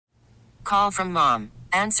Call from mom.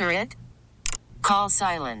 Answer it. Call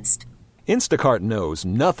silenced. Instacart knows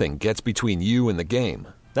nothing gets between you and the game.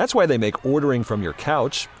 That's why they make ordering from your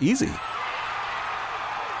couch easy.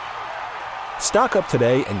 Stock up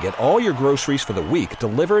today and get all your groceries for the week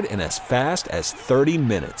delivered in as fast as 30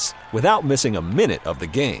 minutes without missing a minute of the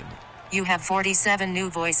game. You have 47 new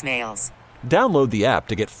voicemails. Download the app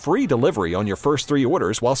to get free delivery on your first 3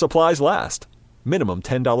 orders while supplies last. Minimum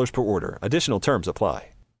 $10 per order. Additional terms apply.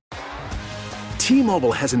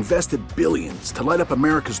 T-Mobile has invested billions to light up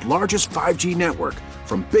America's largest 5G network,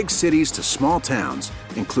 from big cities to small towns,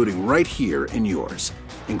 including right here in yours.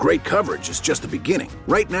 And great coverage is just the beginning.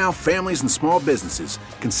 Right now, families and small businesses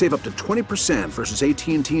can save up to 20% versus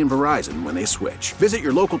AT&T and Verizon when they switch. Visit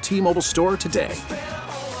your local T-Mobile store today.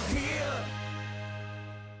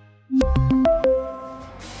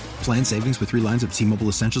 Plan savings with 3 lines of T-Mobile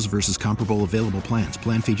Essentials versus comparable available plans.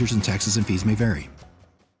 Plan features and taxes and fees may vary.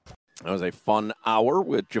 That was a fun hour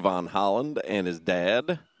with Javon Holland and his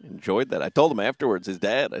dad. Enjoyed that. I told him afterwards, his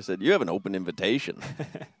dad, I said, you have an open invitation.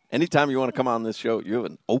 Anytime you want to come on this show, you have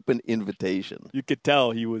an open invitation. You could tell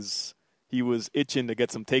he was itching to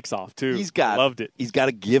get some takes off, too. Loved it. He's got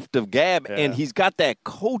a gift of gab, and he's got that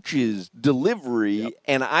coach's delivery,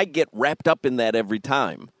 and I get wrapped up in that every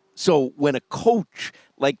time. So when a coach,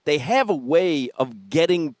 like, they have a way of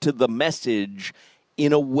getting to the message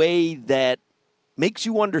in a way that makes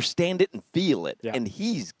you understand it and feel it. Yeah. And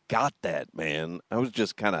he's got that, man. I was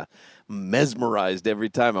just kind of mesmerized every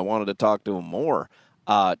time. I wanted to talk to him more.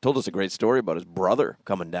 Told us a great story about his brother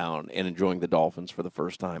coming down and enjoying the Dolphins for the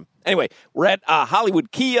first time. Anyway, we're at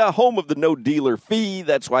Hollywood Kia, home of the no dealer fee.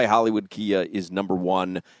 That's why Hollywood Kia is number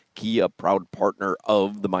one. Kia, proud partner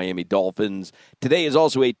of the Miami Dolphins. Today is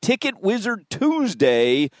also a Ticket Wizard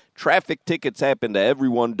Tuesday. Traffic tickets happen to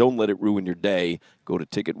everyone. Don't let it ruin your day. Go to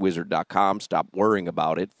ticketwizard.com. Stop worrying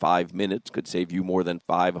about it. 5 minutes could save you more than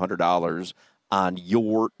 $500 on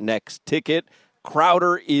your next ticket.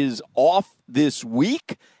 Crowder is off this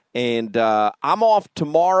week, and I'm off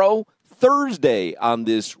tomorrow. Thursday on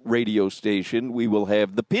this radio station, we will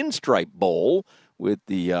have the Pinstripe Bowl with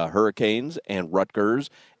the Hurricanes and Rutgers.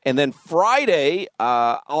 And then Friday,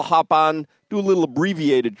 I'll hop on, do a little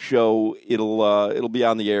abbreviated show. It'll be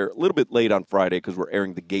on the air a little bit late on Friday because we're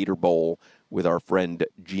airing the Gator Bowl with our friend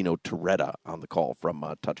Gino Torretta on the call from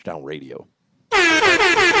Touchdown Radio. Mr.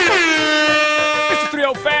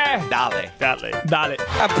 305. Dale.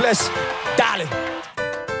 Bless. Dale.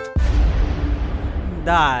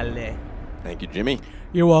 Dale. Thank you, Jimmy.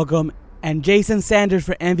 You're welcome. And Jason Sanders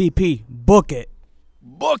for MVP. Book it.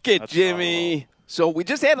 Book it, Jimmy. So we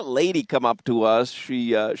just had a lady come up to us.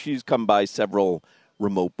 She's come by several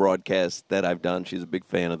remote broadcasts that I've done. She's a big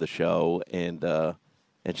fan of the show. And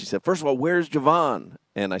she said, first of all, where's Javon?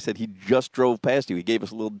 And I said, he just drove past you. He gave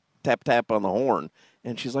us a little tap on the horn.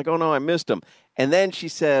 And she's like, oh, no, I missed him. And then she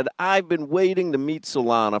said, I've been waiting to meet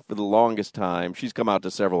Solana for the longest time. She's come out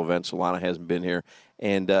to several events. Solana hasn't been here.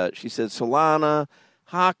 And she said, Solana,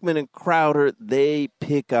 Hochman, and Crowder, they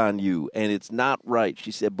pick on you, and it's not right.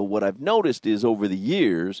 She said, but what I've noticed is over the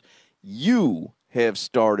years, you have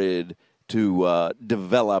started to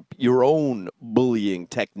develop your own bullying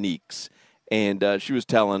techniques. And she was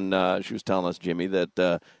telling us, Jimmy,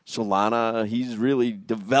 that Solana, he's really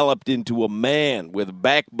developed into a man with a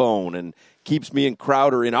backbone and keeps me and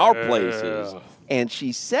Crowder in our places. And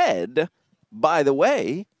she said, by the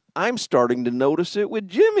way, I'm starting to notice it with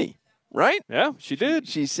Jimmy. Right? Yeah, she did.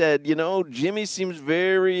 She said, Jimmy seems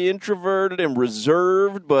very introverted and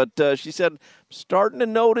reserved, but she said, I'm starting to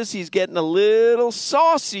notice he's getting a little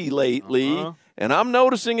saucy lately, and I'm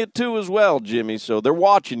noticing it too as well, Jimmy. So they're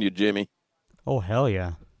watching you, Jimmy. Oh, hell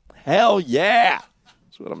yeah. Hell yeah.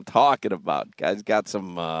 That's what I'm talking about. Guys got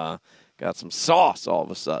some sauce all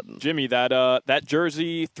of a sudden. Jimmy, that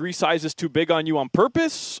jersey 3 sizes too big on you on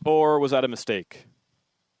purpose, or was that a mistake?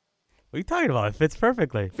 What are you talking about? It fits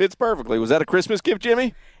perfectly. Fits perfectly. Was that a Christmas gift,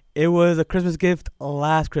 Jimmy? It was a Christmas gift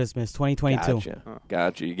last Christmas, 2022.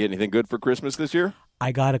 Gotcha. You get anything good for Christmas this year?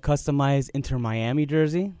 I got a customized Inter Miami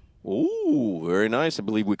jersey. Ooh, very nice. I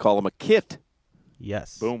believe we call them a kit.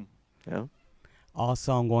 Yes. Boom. Yeah.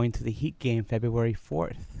 Also, I'm going to the Heat game February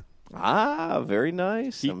 4th. Ah, very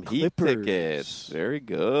nice. Some Heat tickets. Very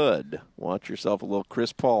good. Want yourself a little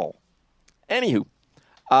Chris Paul. Anywho.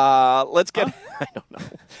 Let's get I don't know.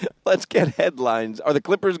 Let's get headlines. Are the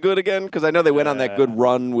Clippers good again? Because I know they went on that good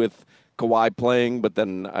run with Kawhi playing, but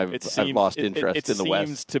then I've lost interest in the West. It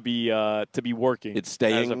seems to be working. It's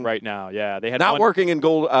staying as of right now. Yeah, they had not working in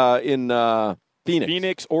gold in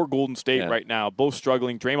Phoenix or Golden State right now, both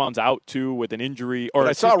struggling. Draymond's out, too, with an injury, or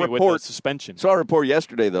I saw a report, with a suspension. Saw a report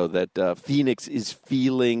yesterday, though, that Phoenix is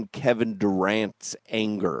feeling Kevin Durant's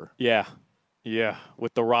anger. Yeah,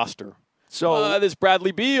 with the roster. So this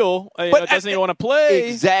Bradley Beal doesn't even want to play.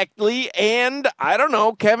 Exactly, and I don't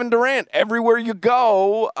know, Kevin Durant, everywhere you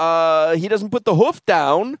go, he doesn't put the hoof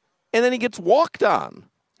down, and then he gets walked on.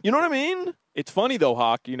 You know what I mean? It's funny, though,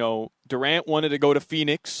 Hawk. Durant wanted to go to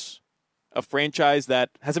Phoenix, a franchise that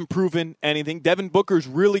hasn't proven anything. Devin Booker's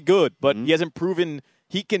really good, but he hasn't proven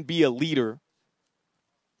he can be a leader.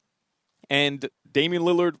 And Damian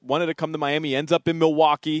Lillard wanted to come to Miami, ends up in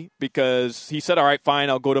Milwaukee because he said, all right, fine,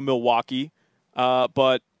 I'll go to Milwaukee.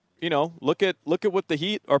 But, look at what the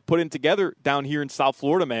Heat are putting together down here in South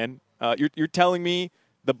Florida, man. You're telling me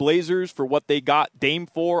the Blazers, for what they got Dame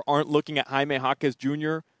for, aren't looking at Jaime Jaquez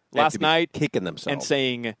Jr. last night kicking themselves and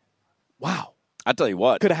saying, wow. I'll tell you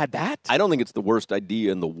what. Could have had that. I don't think it's the worst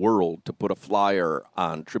idea in the world to put a flyer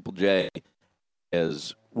on Triple J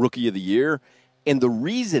as Rookie of the Year. And the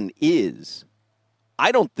reason is,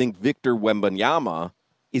 I don't think Victor Wembanyama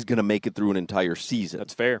is going to make it through an entire season.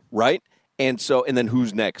 That's fair. Right? And then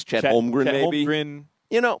who's next? Chet Holmgren, maybe?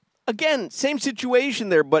 Holmgren. Again, same situation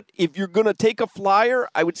there. But if you're going to take a flyer,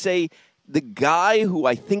 I would say the guy who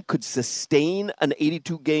I think could sustain an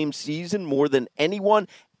 82-game season more than anyone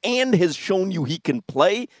and has shown you he can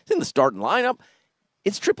play, is in the starting lineup,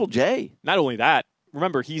 it's Triple J. Not only that,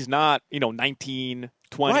 remember, he's not, 19,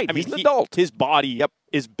 20. Right, I mean, he's an adult. His body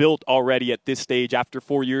is built already at this stage after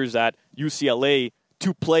 4 years at UCLA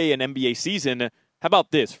to play an NBA season. How about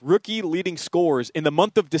this? Rookie leading scorers in the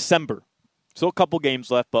month of December. Still a couple games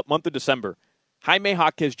left, but month of December. Jaime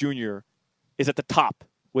Jaquez Jr. is at the top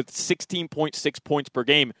with 16.6 points per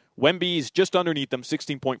game. Wemby's just underneath them,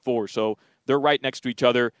 16.4. So they're right next to each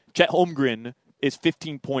other. Chet Holmgren is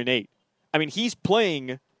 15.8. I mean, he's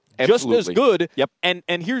playing just as good. Yep.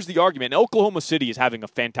 And here's the argument. And Oklahoma City is having a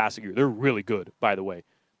fantastic year. They're really good, by the way.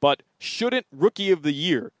 But shouldn't Rookie of the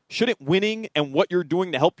Year, shouldn't winning and what you're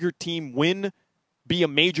doing to help your team win be a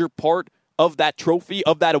major part of that trophy,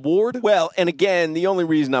 of that award? Well, and again, the only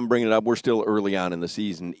reason I'm bringing it up, we're still early on in the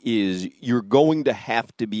season, is you're going to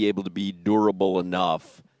have to be able to be durable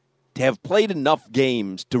enough to have played enough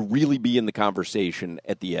games to really be in the conversation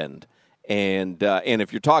at the end. And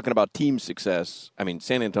if you're talking about team success, I mean,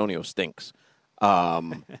 San Antonio stinks.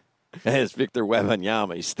 As Victor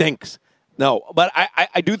Wembanyama, he stinks. No, but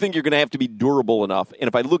I do think you're going to have to be durable enough. And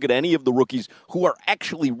if I look at any of the rookies who are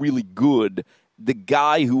actually really good, the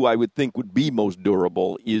guy who I would think would be most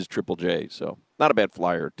durable is Triple J. So not a bad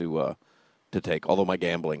flyer to take, although my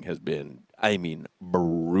gambling has been,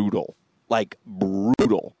 brutal. Like,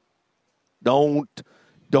 brutal. Don't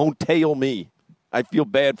tail me. I feel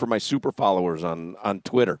bad for my super followers on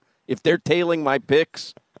Twitter. If they're tailing my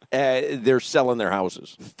picks, they're selling their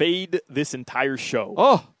houses. Fade this entire show.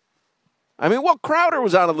 Oh. Crowder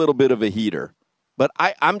was on a little bit of a heater. But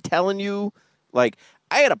I'm telling you, I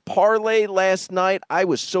had a parlay last night I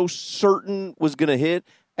was so certain was going to hit.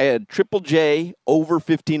 I had Triple J over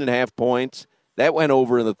 15.5 points. That went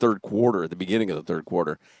over in the third quarter, at the beginning of the third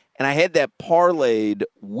quarter. And I had that parlayed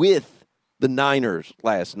with the Niners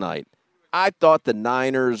last night. I thought the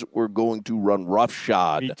Niners were going to run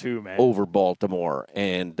roughshod over Baltimore.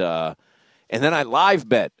 And then I live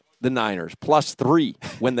bet the Niners +3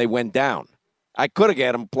 when they went down. I could have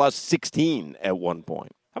got them +16 at one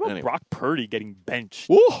point. How about Brock Purdy getting benched?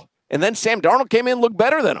 Ooh. And then Sam Darnold came in and looked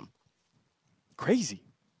better than him. Crazy.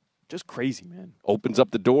 Just crazy, man. Opens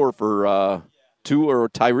up the door for Tua or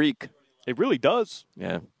Tyreek. It really does.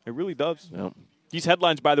 Yeah. It really does. Yeah. These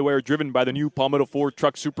headlines, by the way, are driven by the new Palmetto Ford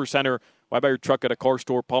Truck Super Center. Why buy your truck at a car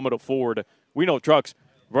store? Palmetto Ford. We know trucks.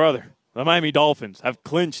 Brother, the Miami Dolphins have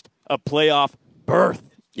clinched a playoff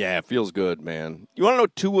berth. Yeah, it feels good, man. You want to know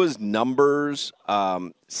Tua's numbers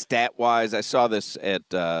stat-wise? I saw this at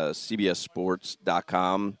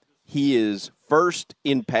CBSSports.com. He is first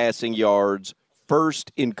in passing yards,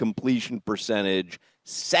 first in completion percentage,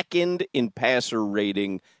 second in passer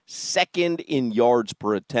rating, second in yards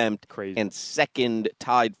per attempt, and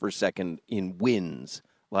tied for second in wins.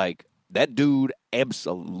 That dude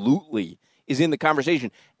absolutely is in the conversation.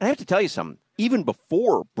 And I have to tell you something. Even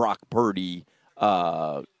before Brock Purdy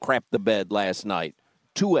crapped the bed last night,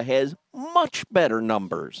 Tua has much better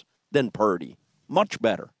numbers than Purdy. Much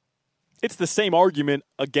better. It's the same argument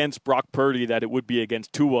against Brock Purdy that it would be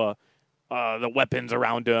against Tua. The weapons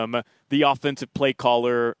around him, the offensive play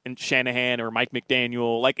caller and Shanahan or Mike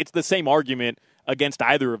McDaniel. It's the same argument against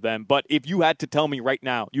either of them. But if you had to tell me right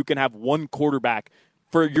now, you can have one quarterback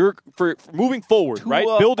for moving forward, right?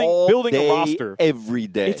 Building a roster every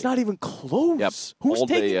day. It's not even close. Yep. Who's All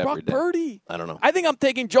day, taking Brock every day. Purdy? I don't know. I think I'm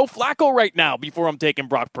taking Joe Flacco right now before I'm taking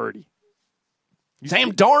Brock Purdy.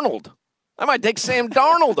 Sam Darnold. I might take Sam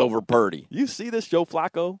Darnold over Purdy. You see this Joe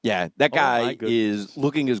Flacco? Yeah, that guy is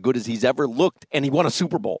looking as good as he's ever looked, and he won a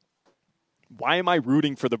Super Bowl. Why am I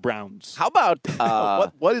rooting for the Browns? How about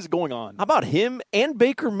what is going on? How about him and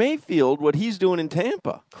Baker Mayfield? What he's doing in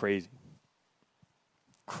Tampa? Crazy,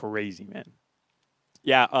 man.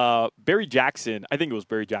 Yeah, Barry Jackson. I think it was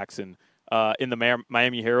Barry Jackson in the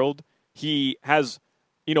Miami Herald. He has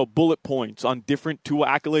bullet points on different Tua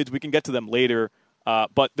accolades. We can get to them later,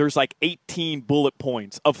 but there's like 18 bullet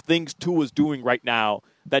points of things Tua's doing right now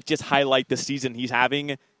that just highlight the season he's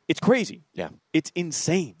having. It's crazy. Yeah, it's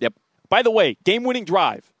insane. Yep. By the way, game-winning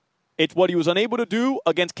drive. It's what he was unable to do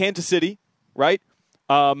against Kansas City, right?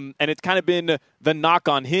 And it's kind of been the knock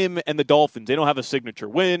on him and the Dolphins. They don't have a signature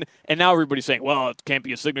win, and now everybody's saying, well, it can't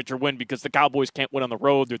be a signature win because the Cowboys can't win on the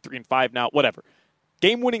road. They're 3-5 now, whatever.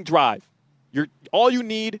 Game-winning drive. All you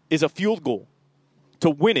need is a field goal to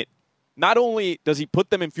win it. Not only does he put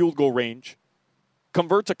them in field goal range,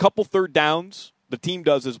 converts a couple third downs, the team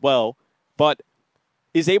does as well, but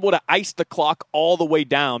is able to ice the clock all the way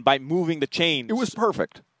down by moving the chains. It was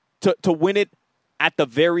perfect. To win it at the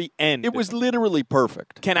very end. It was literally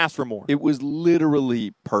perfect. Can't ask for more. It was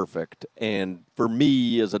literally perfect. And for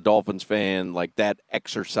me as a Dolphins fan, like that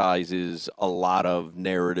exercises a lot of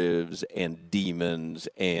narratives and demons.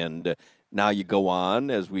 And now you go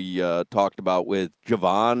on, as we talked about with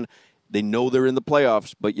Javon, they know they're in the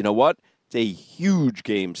playoffs. But you know what? It's a huge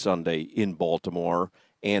game Sunday in Baltimore,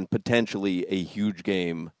 and potentially a huge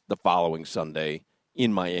game the following Sunday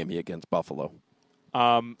in Miami against Buffalo.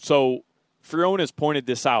 So Frione has pointed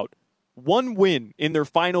this out. One win in their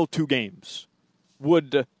final 2 games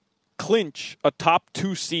would clinch a top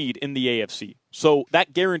 2 seed in the AFC. So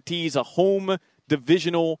that guarantees a home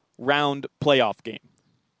divisional round playoff game.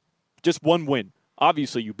 Just one win.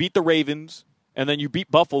 Obviously, you beat the Ravens, and then you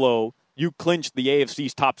beat Buffalo. You clinch the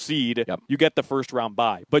AFC's top seed. Yep. You get the first round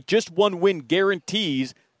bye. But just one win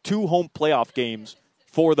guarantees 2 home playoff games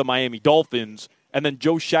for the Miami Dolphins. And then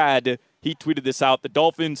Joe Shad, he tweeted this out. The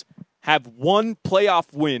Dolphins have one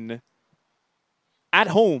playoff win at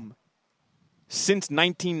home since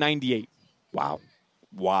 1998. Wow.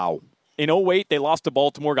 In 2008, they lost to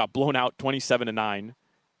Baltimore, got blown out 27-9.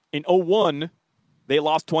 In 2001, they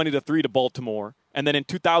lost 20-3 to Baltimore. And then in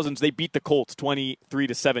 2000s, they beat the Colts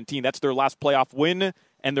 23-17. That's their last playoff win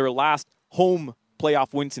and their last home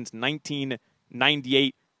playoff win since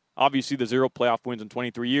 1998. Obviously, the 0 playoff wins in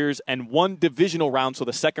 23 years. And 1 divisional round, so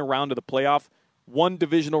the second round of the playoff, 1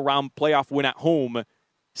 divisional round playoff win at home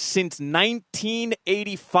since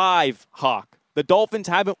 1985, Hawk. The Dolphins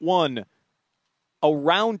haven't won a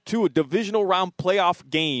round 2, a divisional round playoff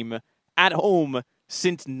game at home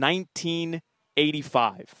since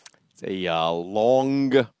 1985. It's a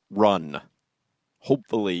long run.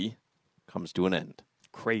 Hopefully comes to an end.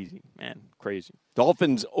 Crazy, man. Crazy.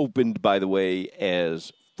 Dolphins opened, by the way,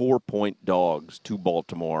 as 4-point dogs to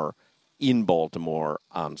Baltimore in Baltimore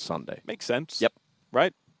on Sunday. Makes sense. Yep.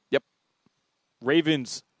 Right? Yep.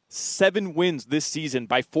 Ravens, 7 wins this season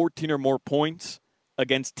by 14 or more points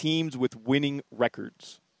against teams with winning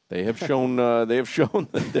records. They have shown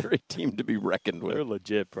that they're a team to be reckoned with. They're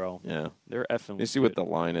legit, bro. Yeah. They're effing You see what the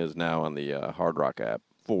line is now on the Hard Rock app.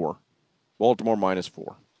 4. Baltimore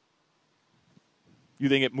 -4. You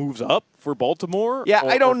think it moves up for Baltimore? Yeah,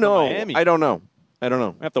 I don't know. Miami? I don't know.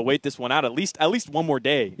 We have to wait this one out at least one more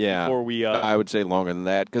day. Yeah. Before we. I would say longer than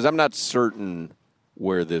that because I'm not certain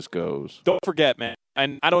where this goes. Don't forget, man.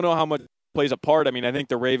 And I don't know how much plays a part. I mean, I think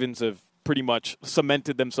the Ravens have pretty much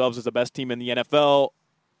cemented themselves as the best team in the NFL.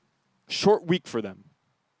 Short week for them.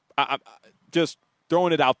 I just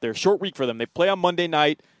throwing it out there. Short week for them. They play on Monday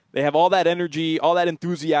night. They have all that energy, all that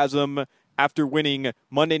enthusiasm after winning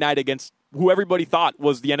Monday night against who everybody thought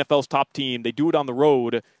was the NFL's top team. They do it on the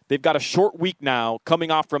road. They've got a short week now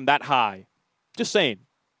coming off from that high. Just saying.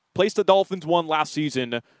 Place the Dolphins won last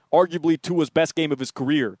season, arguably Tua's best game of his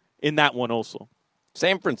career in that one also.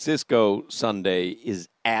 San Francisco Sunday is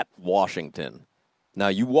at Washington. Now,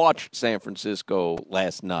 you watched San Francisco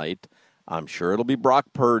last night. I'm sure it'll be Brock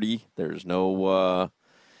Purdy. There's no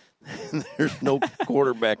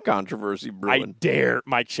quarterback controversy brewing. I dare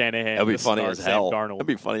Mike Shanahan. That'd be funny as hell. Darnold. That'd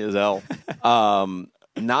be funny as hell.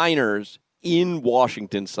 Niners in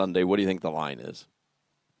Washington Sunday. What do you think the line is?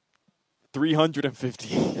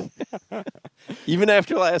 350. Even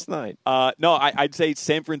after last night. No, I'd say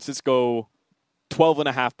San Francisco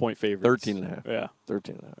 12.5-point favorites. 13.5. Yeah.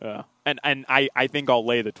 13.5. Yeah. And I think I'll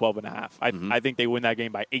lay the 12.5. I think they win that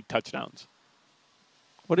game by 8 touchdowns.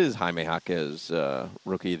 What is Jaime Jaquez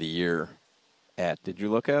Rookie of the Year at? Did you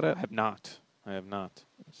look at it? I have not. Let's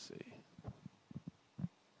see.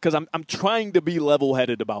 Because I'm trying to be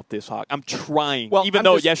level-headed about this, Hawk. I'm trying. Well, even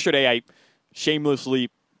though yesterday I shamelessly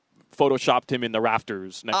photoshopped him in the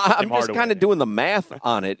rafters. I'm just kind of doing the math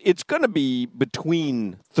on it. It's going to be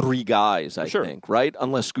between 3 guys, I think, right?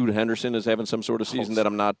 Unless Scoot Henderson is having some sort of season that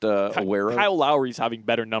I'm not aware of. Kyle Lowry's having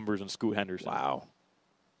better numbers than Scoot Henderson. Wow.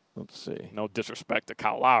 Let's see. No disrespect to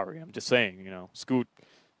Kyle Lowry. I'm just saying, Scoot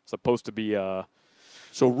supposed to be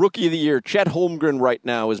So Rookie of the Year, Chet Holmgren right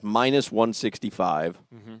now is minus 165.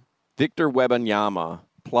 Mm-hmm. Victor Wembanyama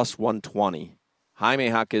plus 120. Jaime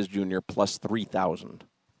Jaquez Jr. plus 3,000.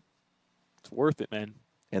 It's worth it, man.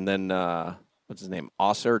 And then, what's his name?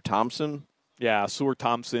 Oscar Thompson? Yeah, Seward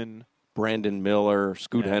Thompson. Brandon Miller.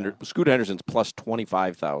 Scoot Henderson's plus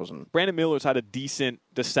 25,000. Brandon Miller's had a decent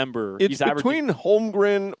December. It's between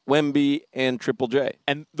Holmgren, Wemby, and Triple J.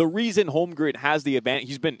 And the reason Holmgren has the advantage,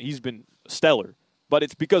 he's been stellar, but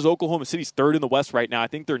it's because Oklahoma City's third in the West right now. I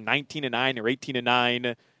think they're 19-9 or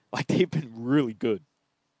 18-9. Like, they've been really good.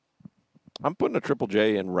 I'm putting a Triple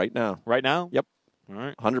J in right now. Right now? Yep. All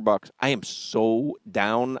right. $100. I am so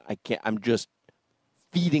down. I'm just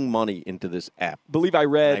feeding money into this app. Believe I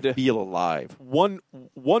read. I feel alive. One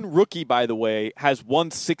rookie, by the way, has won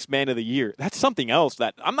 6th Man of the Year. That's something else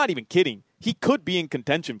that I'm not even kidding. He could be in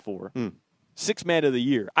contention for 6th Man of the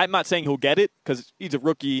Year. I'm not saying he'll get it because he's a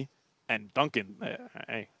rookie. And Duncan,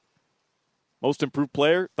 hey, most improved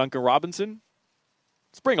player, Duncan Robinson.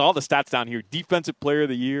 Let's bring all the stats down here. Defensive Player of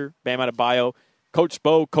the Year, Bam Adebayo. Coach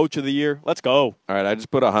Spo, Coach of the Year. Let's go. All right, I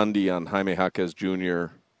just put a hundy on Jaime Jaquez Jr.,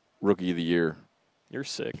 Rookie of the Year. You're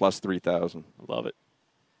sick. Plus 3,000. I love it.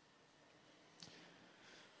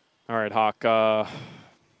 All right, Hawk.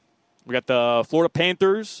 We got the Florida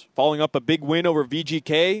Panthers following up a big win over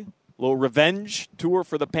VGK. A little revenge tour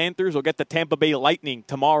for the Panthers. We'll get the Tampa Bay Lightning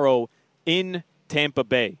tomorrow in Tampa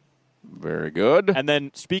Bay. Very good. And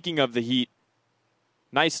then, speaking of the Heat,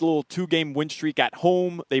 nice little 2-game win streak at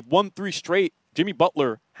home. They've won 3 straight. Jimmy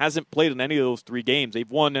Butler hasn't played in any of those 3 games. They've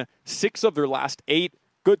won 6 of their last 8.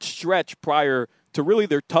 Good stretch prior to really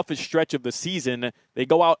their toughest stretch of the season. They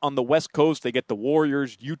go out on the West Coast. They get the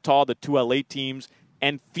Warriors, Utah, the 2 LA teams,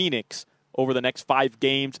 and Phoenix over the next 5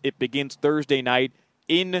 games. It begins Thursday night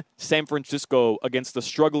in San Francisco against the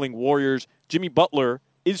struggling Warriors. Jimmy Butler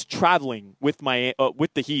is traveling with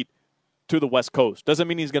the Heat to the West Coast. Doesn't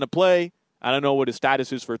mean he's going to play. I don't know what his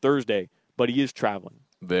status is for Thursday, but he is traveling.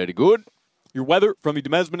 Very good. Your weather from the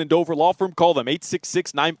Demesman and Dover Law Firm. Call them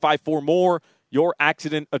 866-954-MORE.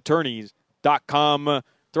 YourAccidentAttorneys.com.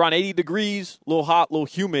 They're on 80 degrees, a little hot, a little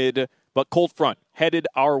humid, but cold front headed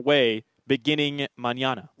our way beginning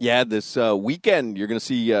mañana. Yeah, this weekend you're going to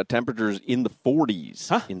see temperatures in the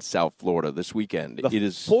 40s in South Florida this weekend. It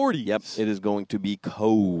is 40s. Yep, it is going to be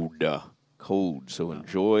cold. So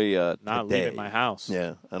enjoy not today. leaving my house.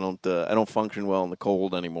 Yeah, I don't function well in the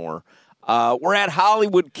cold anymore. We're at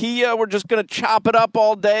Hollywood Kia. We're just going to chop it up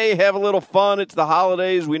all day, have a little fun. It's the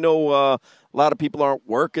holidays. We know a lot of people aren't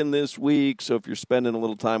working this week, so if you're spending a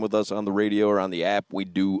little time with us on the radio or on the app, we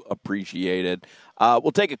do appreciate it.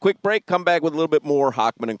 We'll take a quick break, come back with a little bit more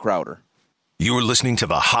Hochman and Crowder. You're listening to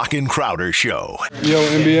the Hoch and Crowder Show. Yo,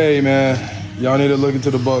 NBA, man. Y'all need to look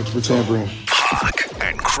into the Bucks for tampering. Hoch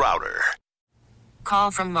and Crowder.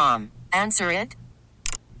 Call from mom. Answer it.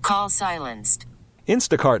 Call silenced.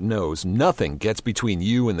 Instacart knows nothing gets between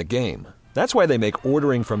you and the game. That's why they make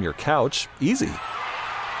ordering from your couch easy.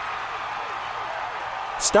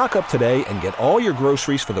 Stock up today and get all your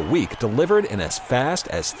groceries for the week delivered in as fast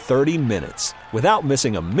as 30 minutes without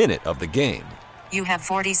missing a minute of the game. You have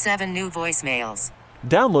 47 new voicemails.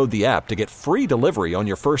 Download the app to get free delivery on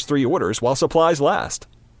your first 3 orders while supplies last.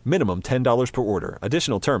 Minimum $10 per order.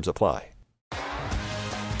 Additional terms apply.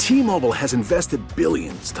 T-Mobile has invested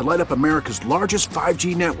billions to light up America's largest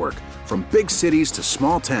 5G network, from big cities to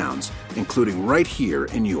small towns, including right here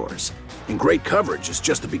in yours. And great coverage is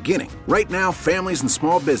just the beginning. Right now, families and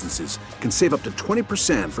small businesses can save up to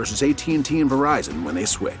 20% versus AT&T and Verizon when they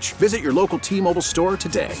switch. Visit your local T-Mobile store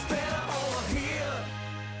today.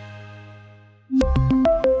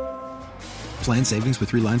 Plan savings with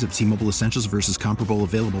 3 lines of T-Mobile Essentials versus comparable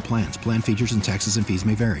available plans. Plan features and taxes and fees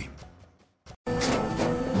may vary.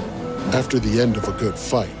 After the end of a good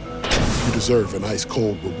fight, you deserve an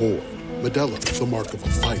ice-cold reward. Modelo is the mark of a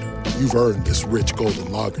fighter. You've earned this rich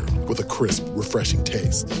golden lager with a crisp, refreshing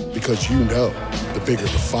taste. Because you know, the bigger the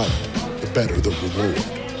fight, the better the reward.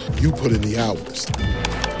 You put in the hours,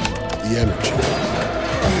 the the energy,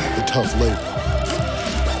 the tough labor.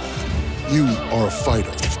 You are a fighter,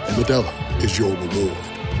 and Modelo is your reward.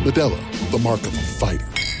 Modelo, the mark of a fighter.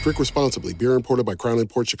 Drink responsibly. Beer imported by Crown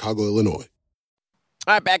Imports, Chicago, Illinois.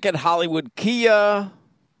 All right, back at Hollywood Kia.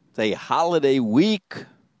 It's a holiday week.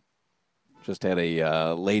 Just had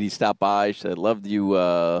a lady stop by. She said, love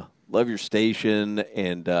your station.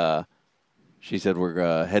 And she said,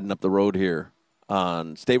 we're heading up the road here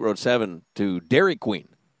on State Road 7 to Dairy Queen.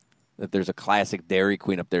 That there's a classic Dairy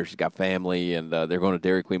Queen up there. She's got family, and they're going to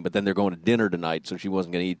Dairy Queen, but then they're going to dinner tonight, so she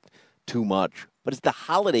wasn't going to eat too much. But it's the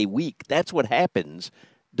holiday week. That's what happens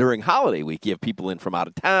during holiday week. You have people in from out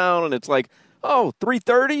of town, and it's like,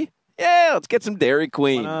 3:30? Yeah, let's get some Dairy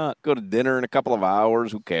Queen. Go to dinner in a couple of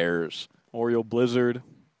hours. Who cares? Oreo Blizzard.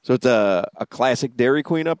 So it's a classic Dairy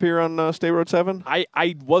Queen up here on State Road 7?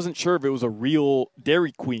 I wasn't sure if it was a real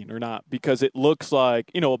Dairy Queen or not because it looks like,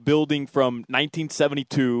 a building from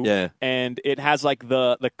 1972. Yeah. And it has like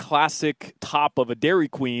the classic top of a Dairy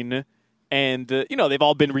Queen. And, they've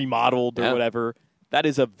all been remodeled or whatever. That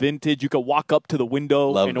is a vintage. You could walk up to the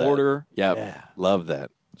window order. Yep. Yeah. Love that.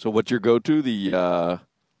 So what's your go-to? The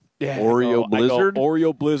Oreo Blizzard? I go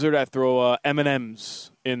Oreo Blizzard. I throw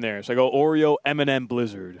M&M's in there. So I go Oreo M&M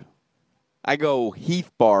Blizzard. I go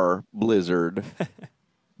Heath Bar Blizzard.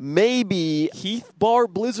 Maybe Heath Bar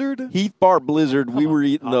Blizzard? Heath Bar Blizzard. We were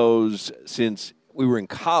eating those since we were in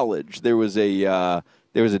college. There was a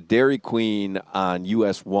Dairy Queen on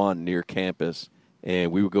US 1 near campus,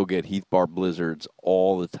 and we would go get Heath Bar Blizzards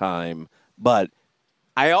all the time. But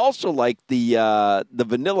I also like the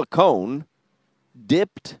vanilla cone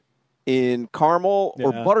dipped in caramel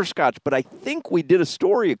or butterscotch, but I think we did a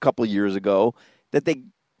story a couple of years ago that they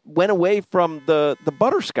went away from the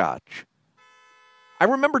butterscotch. I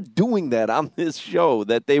remember doing that on this show,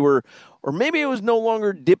 that they were, or maybe it was no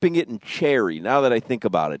longer dipping it in cherry, now that I think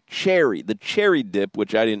about it. The cherry dip,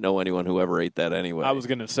 which I didn't know anyone who ever ate that anyway. I was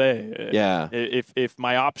going to say, yeah. If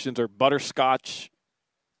my options are butterscotch,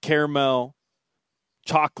 caramel,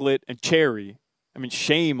 chocolate, and cherry, I mean,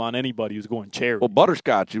 shame on anybody who's going cherry. Well,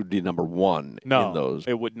 butterscotch would be number one in those.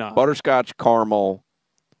 It would not. Butterscotch, caramel,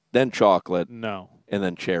 then chocolate. No. And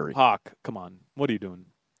then cherry. Hoch, come on. What are you doing?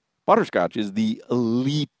 Butterscotch is the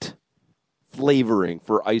elite flavoring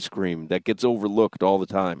for ice cream that gets overlooked all the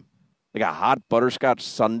time. Like a hot butterscotch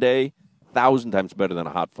sundae, 1,000 times better than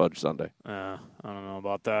a hot fudge sundae. I don't know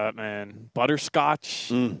about that, man.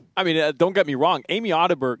 Butterscotch? I mean, don't get me wrong. Amy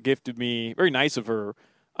Audibert gifted me, very nice of her,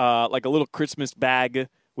 like a little Christmas bag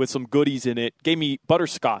with some goodies in it. Gave me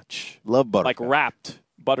butterscotch. Love butterscotch. Like wrapped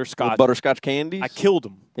butterscotch. With butterscotch candies? I killed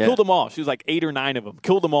them. Yeah. Killed them all. She was like 8 or 9 of them.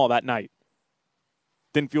 Killed them all that night.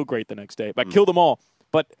 Didn't feel great the next day, but I killed them all.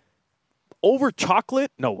 But over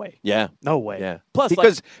chocolate? No way. Yeah. No way. Yeah. Plus,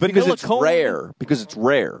 because it's cone, rare. Because it's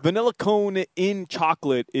rare. Vanilla cone in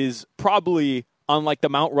chocolate is probably on like the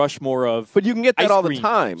Mount Rushmore of But you can get that all creams. the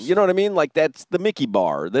time. You know what I mean? Like that's the Mickey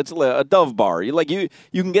bar. That's a Dove bar. You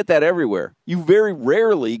can get that everywhere. You very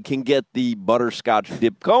rarely can get the butterscotch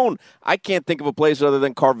dip cone. I can't think of a place other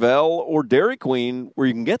than Carvel or Dairy Queen where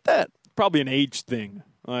you can get that. Probably an age thing.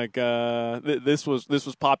 Like this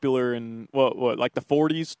was popular in what like the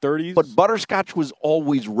 40s, 30s. But butterscotch was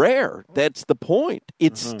always rare. That's the point.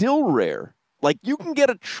 It's still rare. Like you can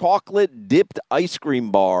get a chocolate dipped ice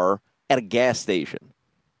cream bar at a gas station.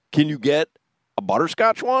 Can you get a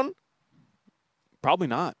butterscotch one? Probably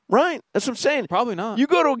not. Right. That's what I'm saying. Probably not. You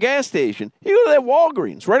go to a gas station. You go to that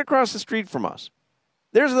Walgreens right across the street from us.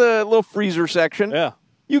 There's the little freezer section. Yeah.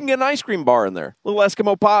 You can get an ice cream bar in there. Little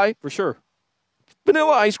Eskimo pie. For sure.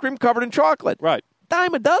 Vanilla ice cream covered in chocolate. Right.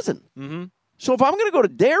 Dime a dozen. Mm-hmm. So if I'm going to go to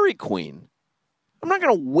Dairy Queen, I'm not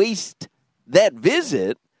going to waste that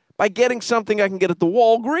visit by getting something I can get at the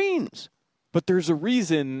Walgreens. But there's a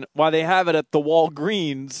reason why they have it at the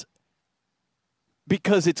Walgreens,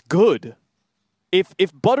 because it's good. If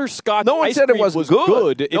butterscotch no one ice said cream it was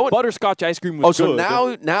good, no if one... butterscotch ice cream was good.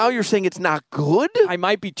 So now you're saying it's not good? I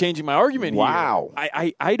might be changing my argument here. Wow.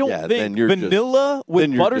 I don't think vanilla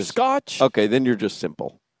with butterscotch. Okay, then you're just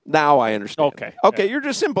simple. Now I understand. Okay, you're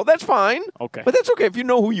just simple. That's fine. Okay, but that's okay if you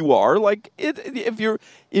know who you are. Like if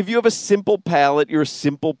you have a simple palate, you're a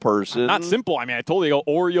simple person. Not simple. I mean, I told you go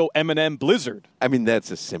Oreo M&M Blizzard. I mean,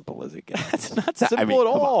 that's as simple as it gets. That's not simple at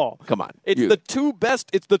all. Come on. It's the two best.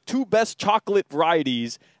 It's the two best chocolate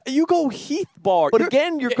varieties. You go Heath Bar, but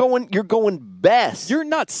again, you're going best. You're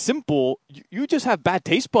not simple. You just have bad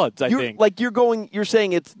taste buds. I think. Like you're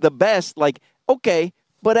saying it's the best. Like okay.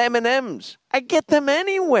 But M&Ms, I get them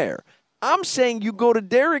anywhere. I'm saying you go to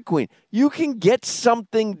Dairy Queen. You can get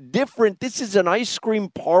something different. This is an ice cream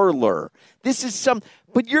parlor. This is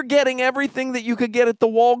But you're getting everything that you could get at the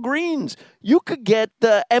Walgreens. You could get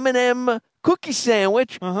the M&M cookie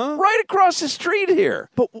sandwich right across the street here.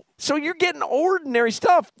 So you're getting ordinary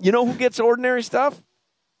stuff. You know who gets ordinary stuff?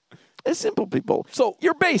 It's simple people. So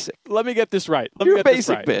you're basic. Let me get this right. You're a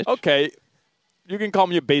basic bitch. Okay. You can call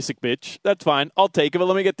me a basic bitch. That's fine. I'll take it. But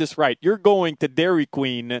let me get this right. You're going to Dairy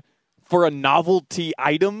Queen for a novelty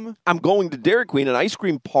item? I'm going to Dairy Queen, an ice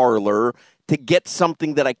cream parlor, to get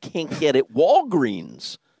something that I can't get at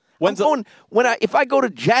Walgreens. If I go to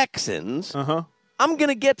Jackson's, I'm going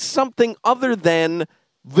to get something other than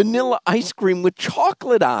vanilla ice cream with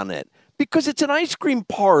chocolate on it because it's an ice cream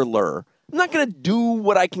parlor. I'm not going to do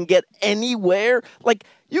what I can get anywhere. Like,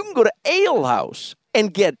 you can go to Ale House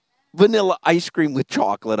and get vanilla ice cream with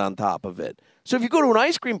chocolate on top of it. So if you go to an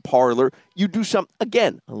ice cream parlor, you do something,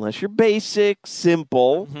 again, unless you're basic,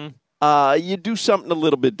 simple, you do something a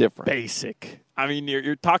little bit different. Basic. I mean,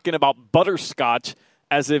 you're talking about butterscotch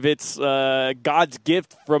as if it's God's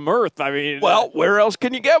gift from Earth. I mean, well, where else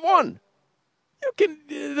can you get one?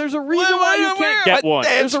 There's a reason why you can't get one.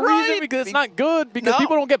 There's a reason because it's not good because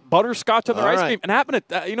people don't get butterscotch on their ice cream. And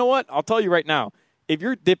you know what? I'll tell you right now. If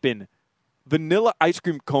you're dipping vanilla ice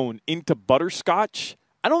cream cone into butterscotch,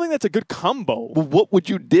 I don't think that's a good combo. Well, what would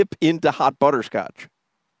you dip into hot butterscotch?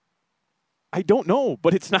 I don't know,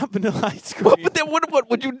 but it's not vanilla ice cream. Well, but then what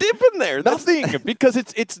would you dip in there? Nothing, because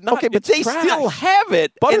it's not. Okay, but they trash. still have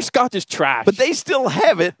it. Butterscotch is trash. But they still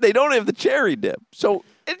have it. They don't have the cherry dip. So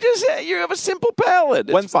you have a simple palate.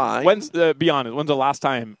 It's fine. Be honest. When's the last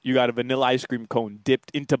time you got a vanilla ice cream cone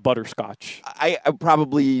dipped into butterscotch? I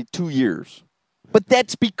probably 2 years. But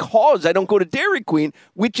that's because I don't go to Dairy Queen,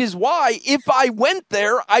 which is why if I went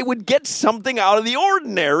there, I would get something out of the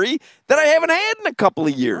ordinary that I haven't had in a couple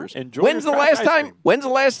of years. When's the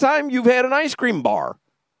last time you've had an ice cream bar?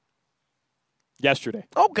 Yesterday.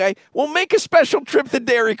 Okay. Well, make a special trip to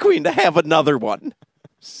Dairy Queen to have another one.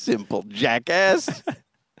 Simple jackass.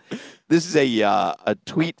 This is a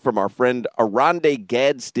tweet from our friend Aronde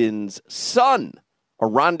Gadsden's son,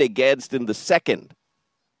 Aronde Gadsden II.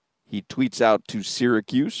 He tweets out to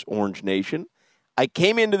Syracuse, Orange Nation. I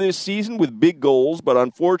came into this season with big goals, but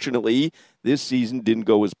unfortunately, this season didn't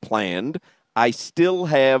go as planned. I still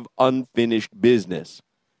have unfinished business.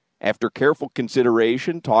 After careful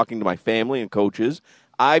consideration, talking to my family and coaches,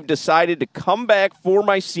 I've decided to come back for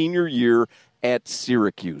my senior year at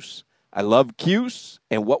Syracuse. I love Cuse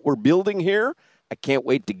and what we're building here. I can't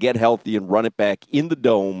wait to get healthy and run it back in the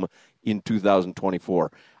Dome in 2024.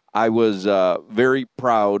 I was very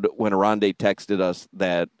proud when Aronde texted us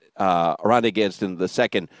that Aronde Gadsden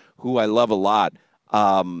II, who I love a lot,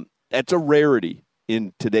 that's a rarity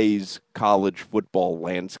in today's college football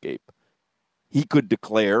landscape. He could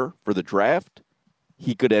declare for the draft.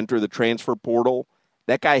 He could enter the transfer portal.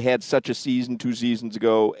 That guy had such a season 2 seasons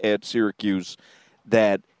ago at Syracuse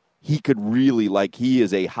that he could really, he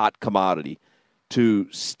is a hot commodity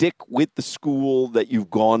to stick with the school that you've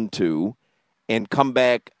gone to and come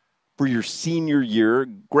back for your senior year.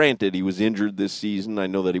 Granted, he was injured this season. I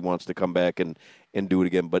know that he wants to come back and do it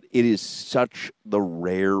again, but it is such the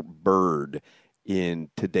rare bird in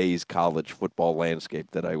today's college football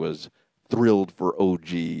landscape that I was thrilled for OG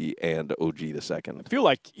and OG the second. I feel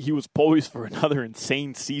like he was poised for another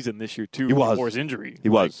insane season this year, too, before his injury. He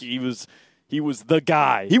was. He was the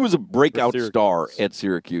guy. He was a breakout star at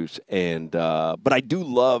Syracuse. And but I do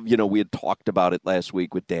love, we had talked about it last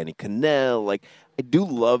week with Danny Cannell. I do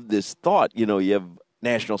love this thought. You have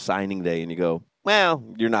National Signing Day and you go, well,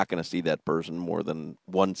 you're not going to see that person more than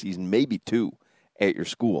one season, maybe two at your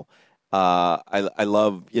school. I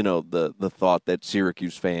love, the thought that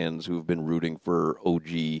Syracuse fans who've been rooting for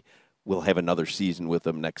OG will have another season with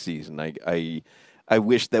them next season. I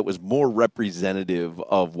wish that was more representative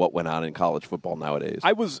of what went on in college football nowadays.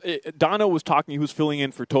 Dono was talking, he was filling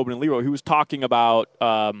in for Tobin and Leroy. He was talking about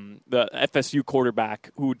the FSU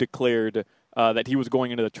quarterback who declared that he was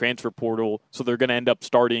going into the transfer portal, so they're going to end up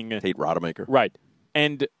starting Tate Rodemaker. Right.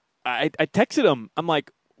 And I texted him, I'm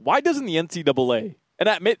like, why doesn't the NCAA, and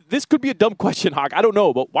I admit, this could be a dumb question, Hawk, I don't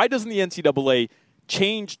know, but why doesn't the NCAA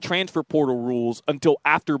change transfer portal rules until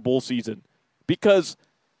after bowl season? Because,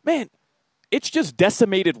 man, it's just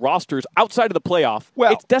decimated rosters outside of the playoff.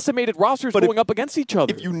 Well, it's decimated rosters going up against each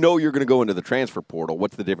other. If you know you're going to go into the transfer portal,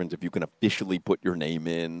 what's the difference if you can officially put your name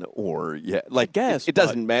in or it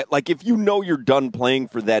doesn't matter. If you know you're done playing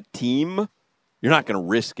for that team, you're not going to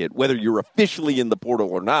risk it, whether you're officially in the portal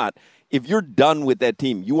or not. If you're done with that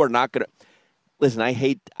team, you are not going to. Listen, I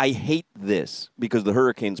hate this because the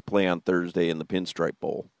Hurricanes play on Thursday in the Pinstripe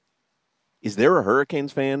Bowl. Is there a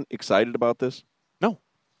Hurricanes fan excited about this? No.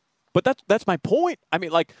 But that's my point. I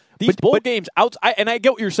mean, like, these bowl games, and I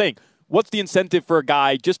get what you're saying. What's the incentive for a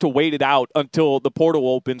guy just to wait it out until the portal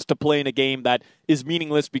opens to play in a game that is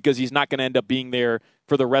meaningless because he's not going to end up being there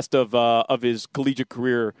for the rest of his collegiate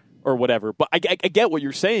career or whatever? But I get what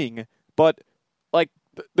you're saying, but, like,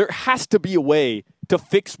 there has to be a way to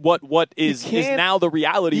fix what is now the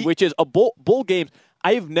reality, which is a bowl games.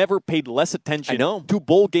 I have never paid less attention to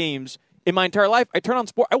bowl games in my entire life. I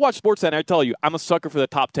watch SportsCenter, and I tell you, I'm a sucker for the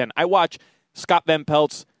top 10. I watch Scott Van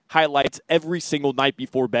Pelt's highlights every single night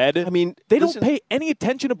before bed. I mean, they don't pay any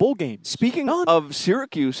attention to bowl games. Speaking of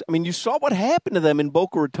Syracuse, I mean, you saw what happened to them in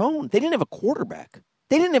Boca Raton. They didn't have a quarterback.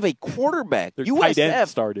 Their tight end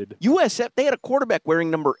started. USF, they had a quarterback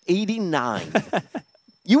wearing number 89.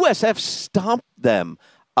 USF stomped them.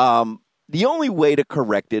 The only way to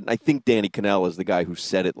correct it, and I think Danny Cannell is the guy who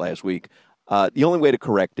said it last week, the only way to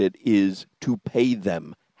correct it is to pay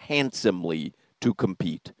them handsomely to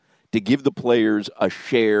compete, to give the players a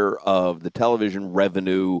share of the television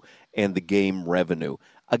revenue and the game revenue.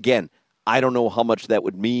 Again, I don't know how much that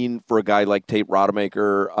would mean for a guy like Tate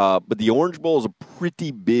Rodemaker, but the Orange Bowl is a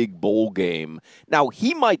pretty big bowl game. Now,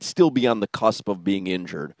 he might still be on the cusp of being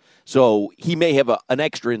injured, so he may have an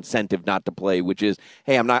extra incentive not to play, which is,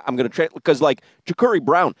 hey, I'm going to trade, because like Ja'Cory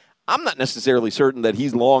Brown, I'm not necessarily certain that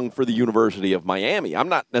he's long for the University of Miami. I'm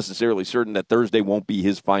not necessarily certain that Thursday won't be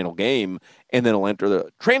his final game and then he'll enter the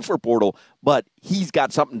transfer portal, but he's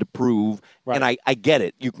got something to prove, and I get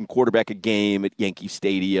it. You can quarterback a game at Yankee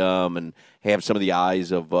Stadium and have some of the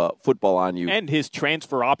eyes of football on you. And his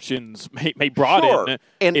transfer options may broaden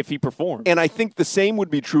if he performs. And I think the same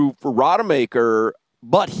would be true for Rodemaker,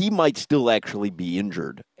 but he might still actually be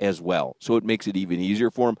injured as well, so it makes it even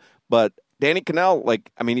easier for him. But Danny Cannell,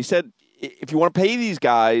 he said, if you want to pay these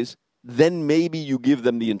guys, then maybe you give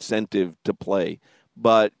them the incentive to play.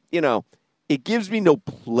 But, it gives me no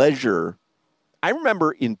pleasure. I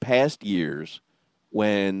remember in past years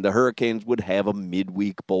when the Hurricanes would have a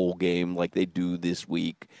midweek bowl game like they do this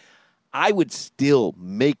week, I would still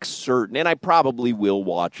make certain, and I probably will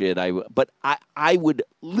watch it, but I would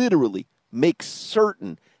literally make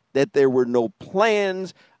certain that there were no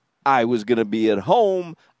plans. I was going to be at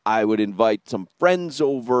home. I would invite some friends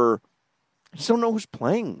over. I just don't know who's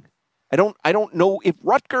playing. I don't know if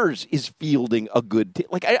Rutgers is fielding a good team.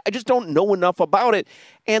 I just don't know enough about it.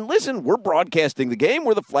 And listen, we're broadcasting the game.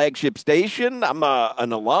 We're the flagship station. I'm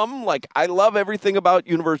an alum. I love everything about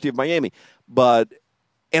University of Miami.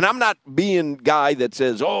 And I'm not being guy that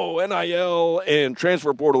says, oh, NIL and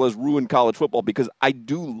transfer portal has ruined college football, because I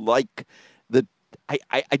do like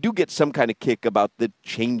I do get some kind of kick about the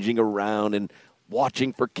changing around and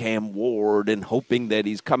watching for Cam Ward and hoping that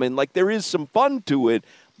he's coming. There is some fun to it,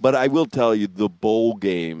 but I will tell you, the bowl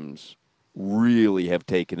games really have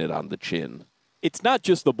taken it on the chin. It's not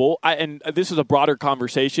just the bowl, and this is a broader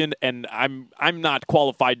conversation, and I'm not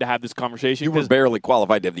qualified to have this conversation. You were barely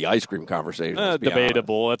qualified to have the ice cream conversation.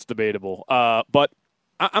 Debatable. That's debatable. But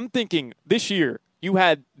I'm thinking this year, you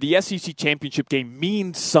had the SEC championship game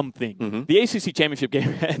mean something. Mm-hmm. The ACC championship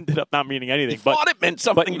game ended up not meaning anything. You thought it meant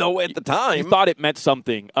something, though, at the time. You thought it meant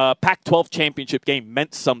something. Pac-12 championship game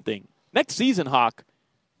meant something. Next season, Hawk,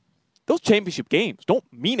 those championship games don't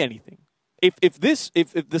mean anything. If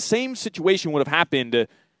the same situation would have happened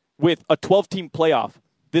with a 12-team playoff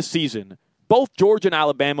this season, both Georgia and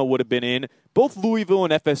Alabama would have been in, both Louisville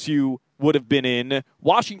and FSU would have been in,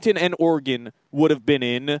 Washington and Oregon would have been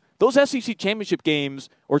in. Those SEC championship games,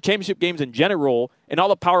 or championship games in general, and all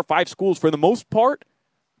the Power 5 schools, for the most part,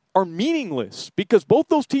 are meaningless, because both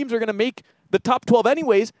those teams are going to make the top 12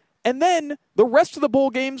 anyways, and then the rest of the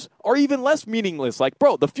bowl games are even less meaningless.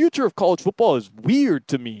 The future of college football is weird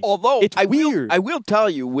to me. Although it's weird. I will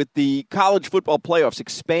tell you, with the college football playoffs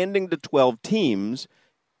expanding to 12 teams,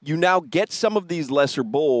 you now get some of these lesser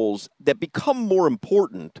bowls that become more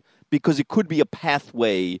important because it could be a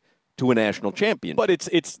pathway to a national championship. But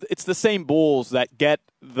it's the same bowls that get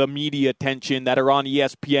the media attention, that are on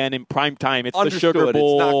ESPN in primetime. It's Understood. The Sugar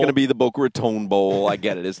Bowl. It's not going to be the Boca Raton Bowl. I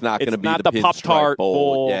get it. It's not going to be the Pop-Tart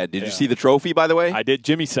Bowl. Yeah. Did you see the trophy, by the way? I did.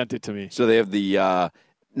 Jimmy sent it to me. So they have the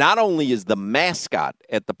not only is the mascot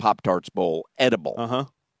at the Pop-Tarts Bowl edible,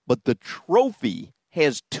 but the trophy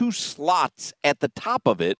has 2 slots at the top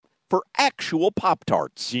of it for actual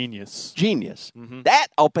Pop-Tarts. Genius. Mm-hmm. That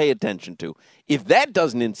I'll pay attention to. If that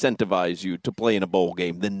doesn't incentivize you to play in a bowl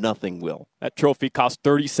game, then nothing will. That trophy cost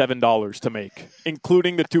 $37 to make,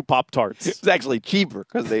 including the 2 Pop-Tarts. It's actually cheaper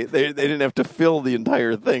because they didn't have to fill the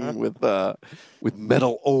entire thing with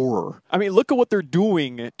metal ore. I mean, look at what they're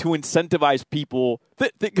doing to incentivize people.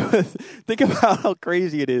 Think about how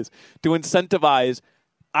crazy it is to incentivize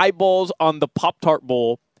eyeballs on the Pop-Tart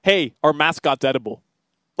Bowl hey, our mascot's edible.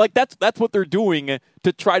 Like, that's what they're doing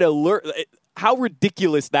to try to learn. How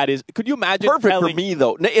ridiculous that is. Could you imagine? Perfect for me,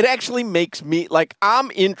 though. It actually makes me, like,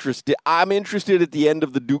 I'm interested. I'm interested at the end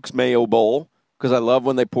of the Duke's Mayo Bowl because I love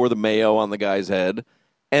when they pour the mayo on the guy's head.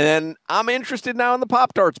 And then I'm interested now in the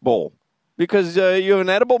Pop-Tarts Bowl because you have an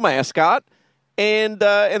edible mascot and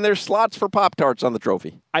there's slots for Pop-Tarts on the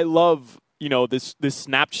trophy. I love, this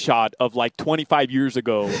snapshot of, like, 25 years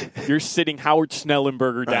ago. You're sitting Howard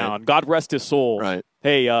Schnellenberger down. Right. God rest his soul. Right.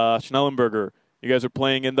 Hey, Schnellenberger. You guys are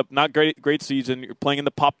playing in the not great season. You're playing in the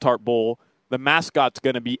Pop-Tart Bowl. The mascot's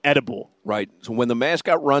going to be edible. Right. So when the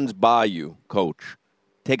mascot runs by you, Coach,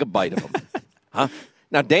 take a bite of him. Huh?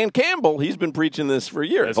 Now, Dan Campbell, he's been preaching this for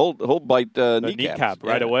years. He'll bite kneecap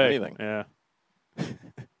right away. Anything. Yeah.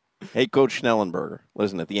 Hey, Coach Schnellenberger,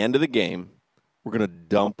 listen, at the end of the game, we're going to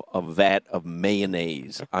dump a vat of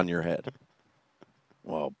mayonnaise on your head.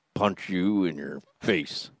 Well, I'll punch you in your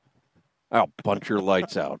face. I'll punch your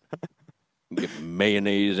lights out. Get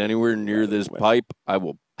mayonnaise anywhere near this pipe, I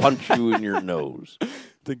will punch you in your nose.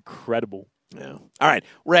 It's incredible. Yeah. All right.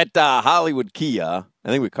 We're at Hollywood Kia. I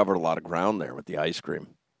think we covered a lot of ground there with the ice cream.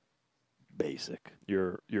 Basic.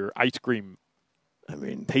 Your ice cream. I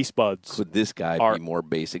mean, taste buds. Could this guy be more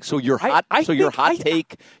basic? So your hot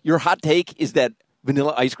take is that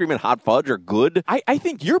vanilla ice cream and hot fudge are good? I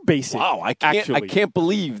think you're basic. Wow, I can't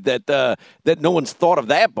believe that that no one's thought of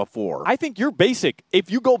that before. I think you're basic.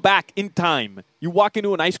 If you go back in time, you walk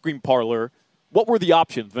into an ice cream parlor, what were the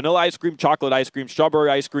options? Vanilla ice cream, chocolate ice cream, strawberry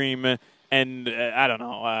ice cream, and I don't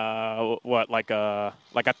know, like a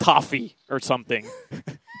toffee or something.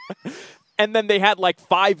 And then they had like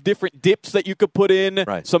 5 different dips that you could put in,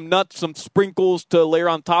 some nuts, some sprinkles to layer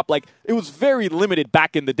on top. Like, it was very limited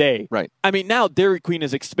back in the day. Right. I mean, now Dairy Queen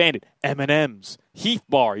has expanded. M&M's, Heath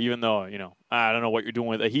Bar, even though, I don't know what you're doing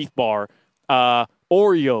with a Heath Bar.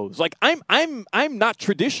 Oreos. Like, I'm not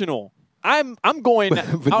traditional. I'm going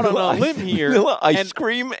out on a limb here. Vanilla ice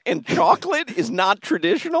cream and chocolate is not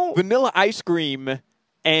traditional? Vanilla ice cream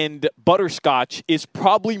and butterscotch is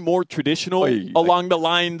probably more traditional along the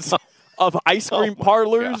lines of ice cream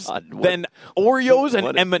parlors than Oreos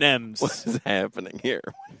and M&M's. What is happening here?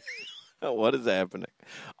 What is happening?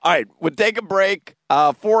 All right, we'll take a break.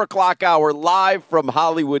 4 o'clock hour live from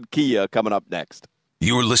Hollywood Kia coming up next.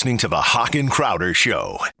 You're listening to the Hoch and Crowder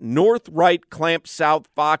Show. North right clamp south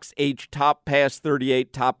Fox H top pass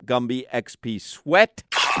 38 top Gumby XP sweat.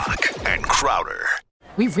 Hoch and Crowder.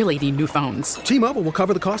 We really need new phones. T-Mobile will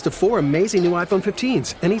cover the cost of 4 amazing new iPhone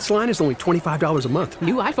 15s, and each line is only $25 a month.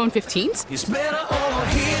 New iPhone 15s? It's better over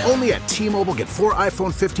here. Only at T-Mobile, get 4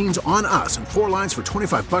 iPhone 15s on us and 4 lines for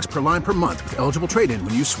 $25 per line per month with eligible trade-in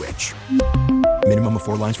when you switch. Minimum of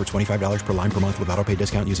 4 lines for $25 per line per month with autopay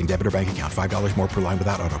discount using debit or bank account. $5 more per line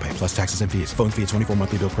without autopay, plus taxes and fees. Phone fee at 24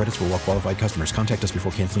 monthly bill credits for well-qualified customers. Contact us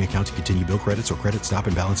before canceling account to continue bill credits or credit stop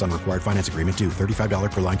and balance on required finance agreement due.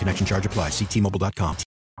 $35 per line connection charge applies. See T-Mobile.com.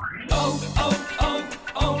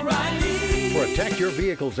 O'Reilly. Protect your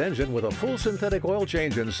vehicle's engine with a full synthetic oil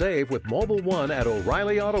change and save with Mobile One at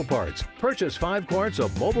O'Reilly Auto Parts. Purchase 5 quarts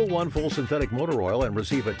of Mobile One full synthetic motor oil and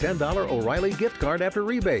receive a $10 O'Reilly gift card after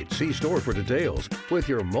rebate. See store for details. With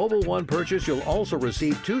your Mobile One purchase, you'll also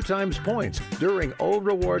receive 2 times points during O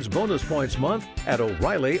Rewards Bonus Points Month at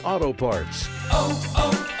O'Reilly Auto Parts.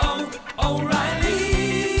 O'Reilly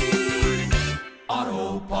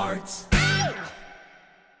Auto Parts.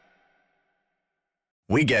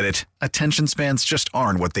 We get it. Attention spans just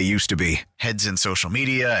aren't what they used to be. Heads in social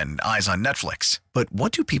media and eyes on Netflix. But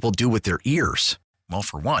what do people do with their ears? Well,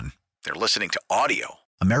 for one, they're listening to audio.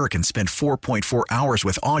 Americans spend 4.4 hours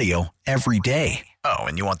with audio every day. Oh,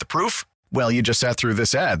 and you want the proof? Well, you just sat through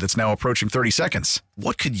this ad that's now approaching 30 seconds.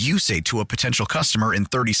 What could you say to a potential customer in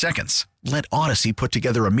 30 seconds? Let Odyssey put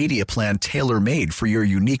together a media plan tailor-made for your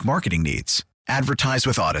unique marketing needs. Advertise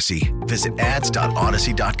with Odyssey. Visit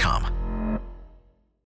ads.odyssey.com.